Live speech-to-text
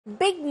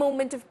Big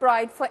moment of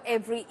pride for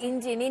every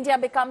Indian. India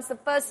becomes the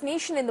first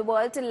nation in the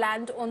world to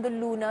land on the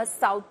lunar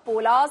South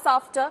Pole. Hours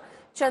after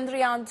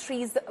Chandrayaan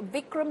 3's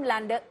Vikram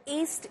lander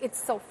aced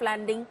its soft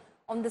landing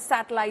on the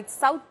satellite's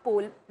South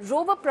Pole,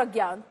 rover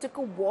Pragyan took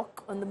a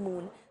walk on the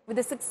moon with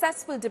a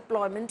successful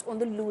deployment on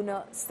the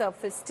lunar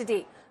surface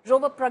today.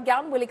 Rover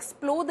Pragyan will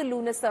explore the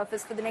lunar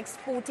surface for the next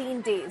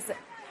 14 days.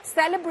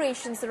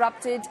 Celebrations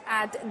erupted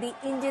at the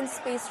Indian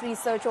Space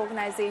Research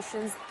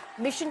Organization's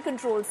Mission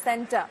Control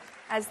Center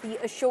as the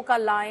Ashoka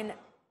Lion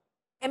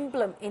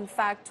emblem, in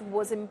fact,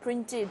 was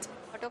imprinted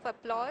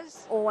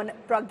on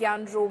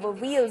Pragyan rover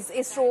wheels.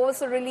 ISRO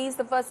also released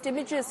the first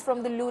images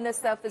from the lunar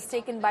surface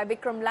taken by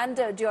Vikram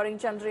lander during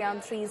Chandrayaan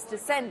 3's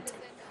descent.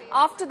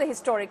 After the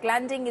historic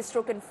landing,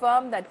 ISRO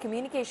confirmed that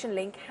communication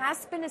link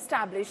has been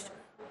established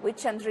with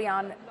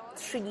Chandrayaan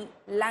 3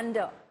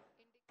 lander.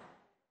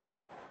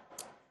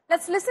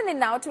 Let's listen in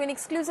now to an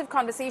exclusive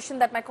conversation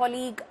that my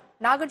colleague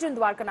Nagarjun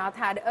Dwarkanath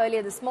had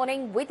earlier this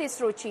morning with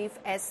ISRO Chief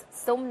S.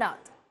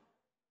 Somanath.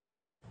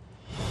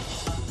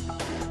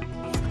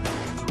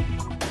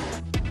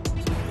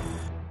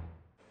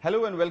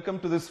 Hello and welcome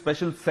to this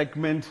special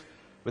segment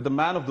with the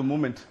man of the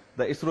moment,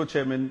 the ISRO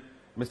Chairman,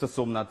 Mr.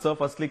 Somanath. Sir,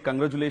 firstly,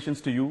 congratulations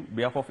to you on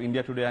behalf of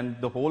India Today and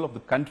the whole of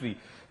the country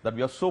that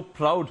we are so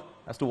proud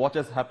as to what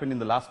has happened in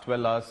the last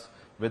 12 hours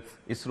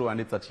with ISRO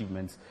and its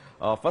achievements.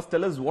 First,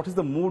 tell us, what is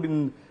the mood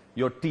in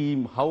your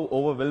team? How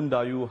overwhelmed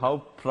are you? How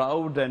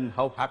proud and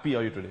how happy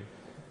are you today?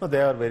 No, they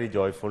are very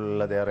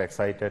joyful. They are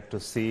excited to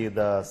see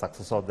the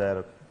success of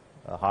their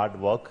hard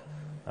work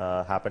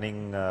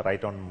happening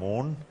right on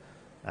moon.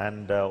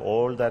 And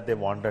all that they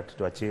wanted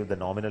to achieve, the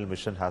nominal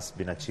mission has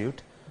been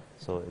achieved.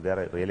 So they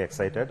are really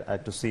excited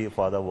to see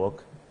further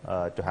work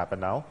to happen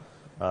now,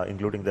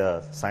 including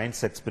the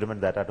science experiment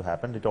that had to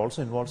happen. It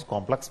also involves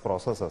complex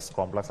processes,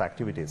 complex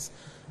activities,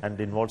 and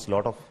involves a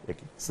lot of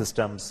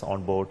systems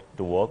on board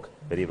to work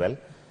very well.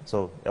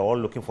 So they're all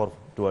looking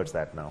towards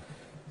that now.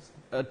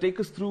 Take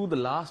us through the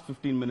last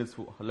 15 minutes.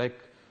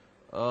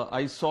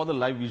 I saw the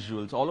live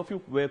visuals. All of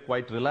you were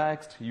quite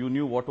relaxed. You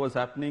knew what was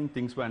happening.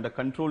 Things were under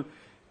control.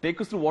 Take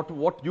us through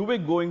what you were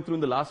going through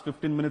in the last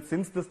 15 minutes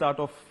since the start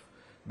of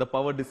the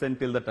power descent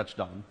till the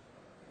touchdown.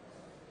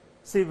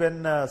 See,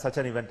 when such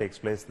an event takes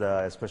place,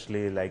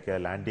 especially like a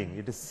landing,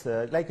 it is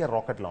like a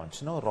rocket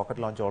launch. Rocket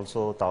launch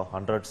also,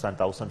 hundreds and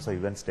thousands of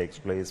events takes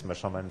place,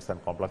 measurements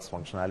and complex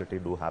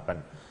functionality do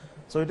happen.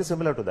 So it is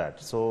similar to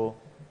that. So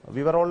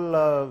we were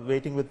all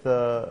waiting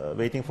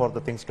for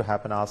the things to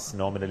happen as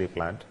nominally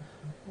planned,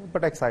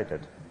 but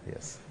excited,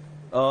 yes.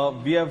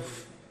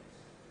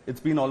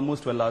 It's been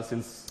almost 12 hours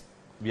since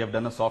we have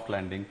done a soft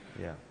landing.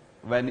 Yeah.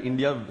 When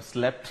India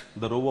slept,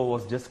 the rover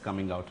was just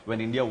coming out. When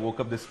India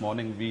woke up this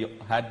morning, we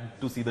had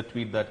to see the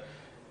tweet that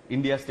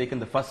India has taken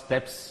the first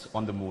steps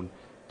on the moon.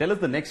 Tell us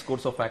the next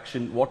course of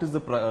action. What is the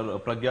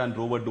Pragyan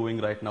rover doing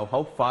right now?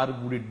 How far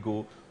would it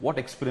go? What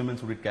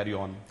experiments would it carry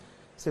on?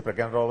 See,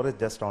 Pragyan rover is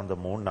just on the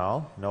moon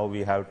now. Now we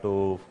have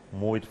to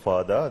move it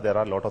further. There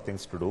are a lot of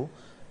things to do,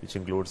 which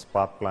includes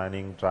path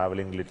planning,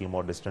 traveling little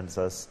more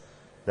distances.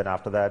 Then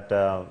after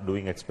that,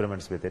 doing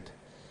experiments with it.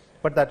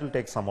 But that will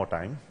take some more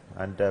time,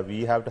 and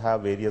we have to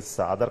have various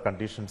other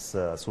conditions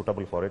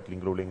suitable for it,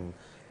 including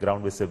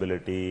ground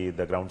visibility,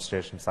 the ground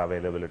stations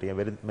availability, and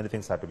very many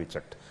things have to be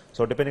checked.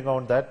 So depending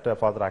on that,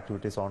 further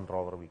activities on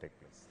rover will take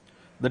place.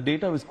 The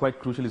data is quite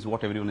crucial, is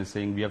what everyone is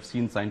saying. We have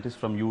seen scientists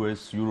from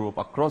US, Europe,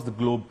 across the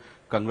globe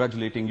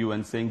congratulating you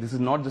and saying this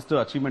is not just an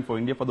achievement for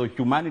India, for the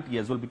humanity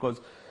as well,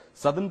 because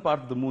southern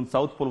part of the moon,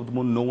 south pole of the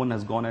moon, no one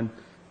has gone, and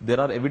there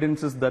are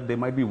evidences that there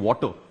might be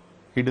water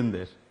hidden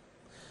there.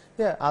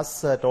 Yeah,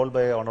 as told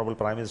by Honorable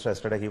Prime Minister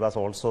yesterday, he was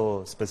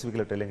also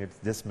specifically telling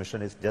this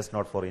mission is just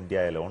not for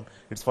India alone.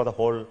 It's for the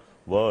whole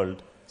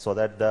world, so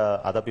that the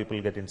other people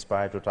get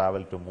inspired to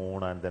travel to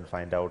moon and then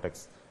find out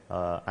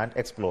and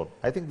explore.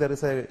 I think there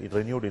is a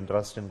renewed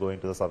interest in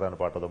going to the southern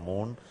part of the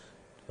moon,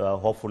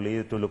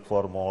 hopefully to look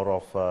for more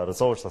of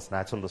resources,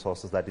 natural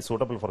resources that is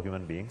suitable for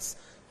human beings,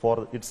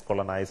 for its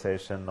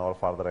colonization or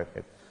further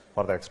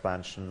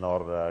expansion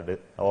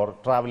or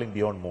traveling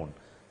beyond moon.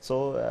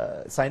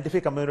 So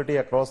scientific community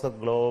across the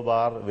globe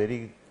are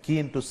very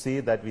keen to see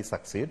that we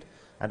succeed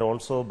and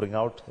also bring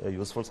out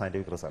useful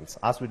scientific results,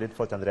 as we did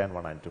for Chandrayaan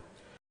 1 and 2.